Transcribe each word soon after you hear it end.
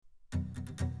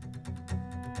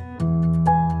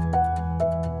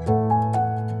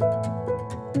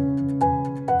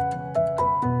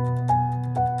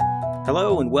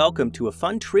and welcome to a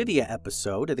fun trivia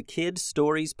episode of the Kid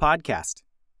Stories Podcast.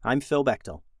 I'm Phil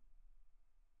Bechtel.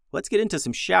 Let's get into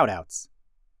some shout-outs.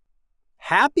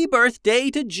 Happy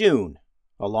birthday to June,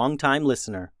 a longtime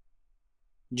listener.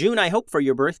 June, I hope for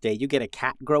your birthday you get a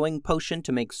cat-growing potion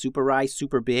to make Super Rye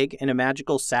super big, and a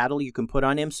magical saddle you can put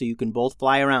on him so you can both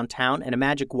fly around town, and a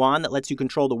magic wand that lets you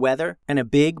control the weather, and a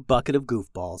big bucket of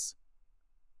goofballs.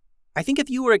 I think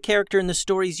if you were a character in the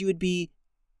stories, you would be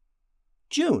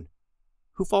June,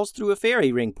 who falls through a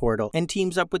fairy ring portal and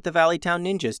teams up with the Valleytown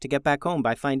Ninjas to get back home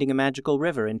by finding a magical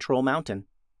river in Troll Mountain.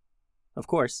 Of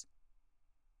course.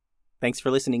 Thanks for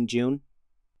listening, June.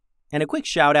 And a quick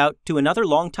shout-out to another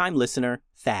longtime listener,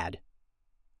 Thad.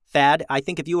 Thad, I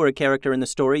think if you were a character in the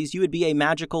stories, you would be a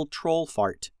magical troll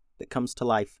fart that comes to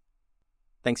life.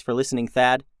 Thanks for listening,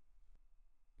 Thad.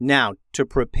 Now, to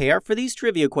prepare for these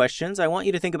trivia questions, I want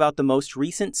you to think about the most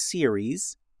recent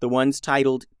series, the ones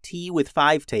titled Tea with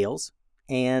Five Tales,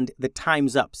 and the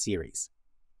Time's Up series.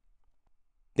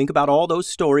 Think about all those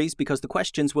stories because the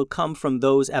questions will come from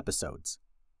those episodes.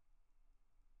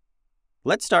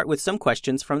 Let's start with some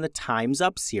questions from the Time's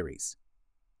Up series.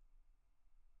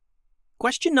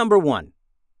 Question number 1.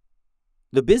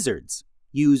 The Bizzards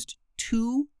used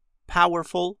 2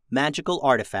 powerful magical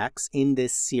artifacts in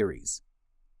this series.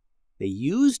 They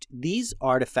used these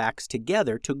artifacts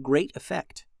together to great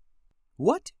effect.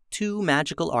 What 2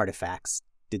 magical artifacts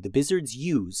did the Bizzards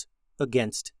use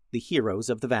against the heroes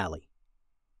of the valley?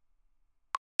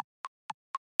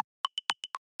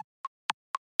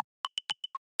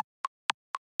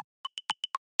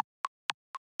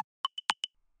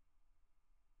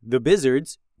 The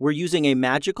Bizzards were using a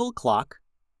magical clock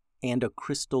and a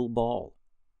crystal ball.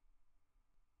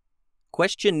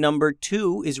 Question number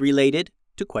 2 is related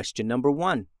to question number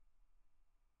 1.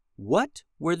 What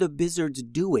were the Bizzards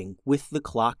doing with the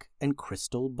clock and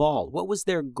crystal ball? What was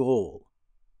their goal?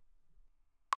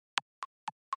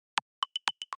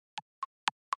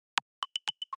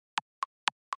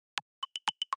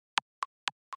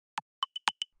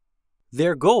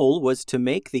 Their goal was to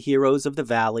make the heroes of the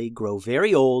valley grow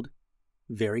very old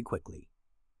very quickly.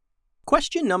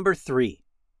 Question number 3.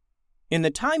 In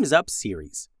the Time's Up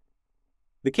series,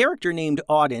 the character named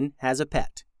Auden has a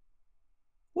pet.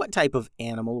 What type of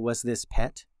animal was this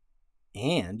pet?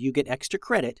 And you get extra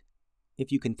credit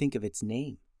if you can think of its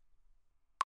name.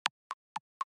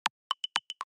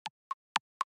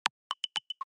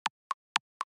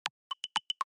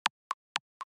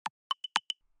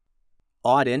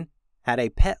 Auden had a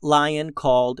pet lion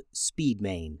called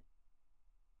Speedmane.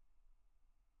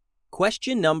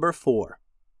 Question number 4.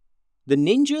 The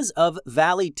ninjas of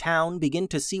Valleytown begin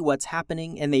to see what's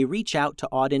happening and they reach out to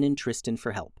Auden and Tristan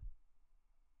for help.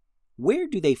 Where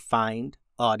do they find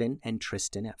Auden and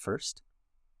Tristan at first?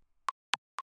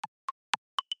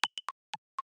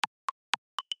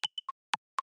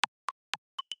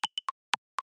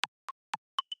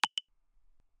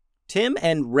 Tim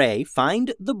and Ray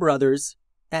find the brothers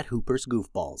at Hooper's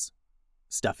Goofballs,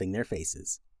 stuffing their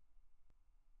faces.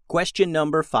 Question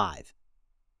number 5.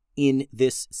 In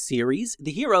this series,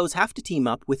 the heroes have to team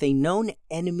up with a known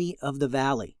enemy of the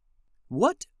valley.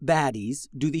 What baddies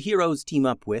do the heroes team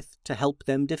up with to help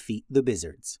them defeat the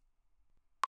Bizzards?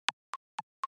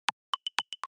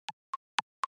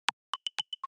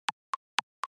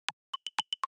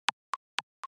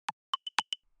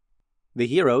 The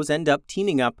heroes end up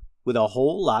teaming up with a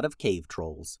whole lot of cave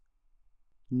trolls.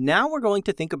 Now we're going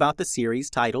to think about the series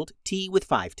titled Tea with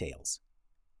Five Tales.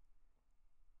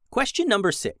 Question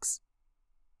number 6.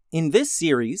 In this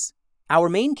series, our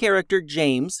main character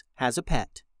James has a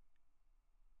pet.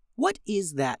 What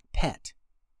is that pet?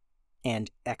 And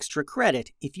extra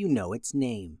credit if you know its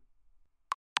name.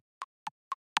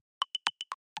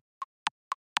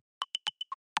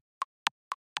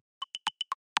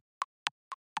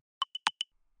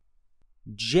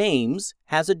 James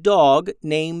has a dog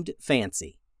named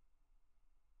Fancy.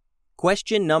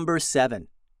 Question number 7.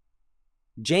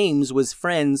 James was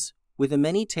friends with a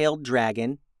many-tailed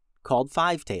dragon called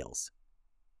Five Tails.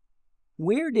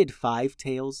 Where did Five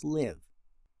Tails live?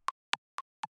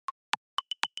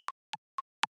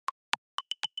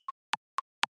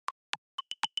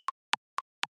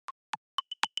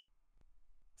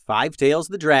 Five Tails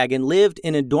the dragon lived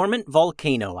in a dormant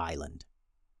volcano island.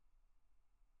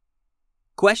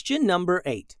 Question number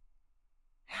 8.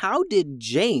 How did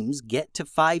James get to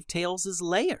Five Tails'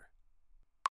 lair?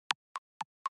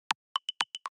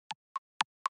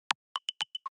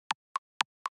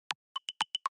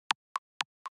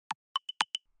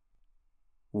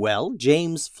 Well,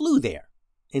 James flew there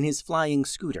in his flying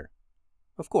scooter,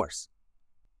 of course.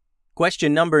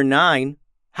 Question number 9.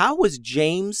 How was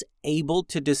James able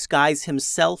to disguise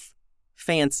himself,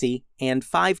 Fancy, and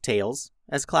Five Tails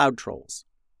as cloud trolls?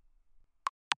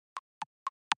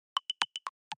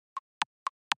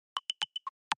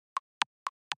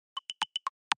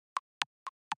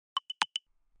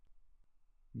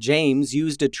 James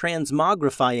used a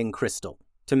transmogrifying crystal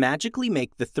to magically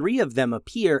make the three of them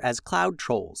appear as cloud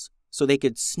trolls so they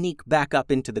could sneak back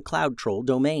up into the cloud troll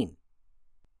domain.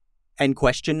 And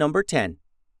question number 10.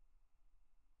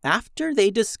 After they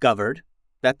discovered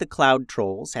that the cloud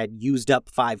trolls had used up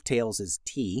Five Tails'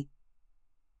 tea,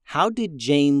 how did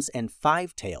James and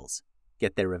Five Tails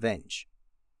get their revenge?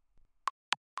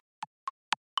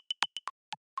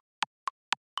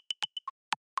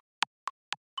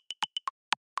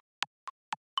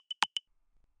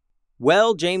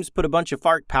 Well, James put a bunch of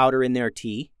fart powder in their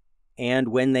tea, and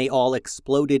when they all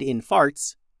exploded in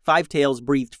farts, Five Tails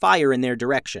breathed fire in their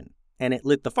direction, and it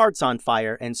lit the farts on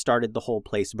fire and started the whole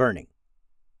place burning.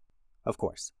 Of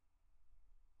course.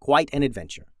 Quite an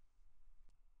adventure.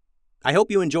 I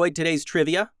hope you enjoyed today's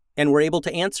trivia and were able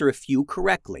to answer a few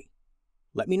correctly.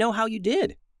 Let me know how you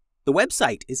did. The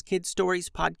website is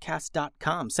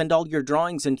kidstoriespodcast.com. Send all your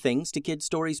drawings and things to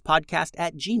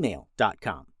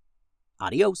kidstoriespodcast@gmail.com.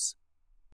 Adios.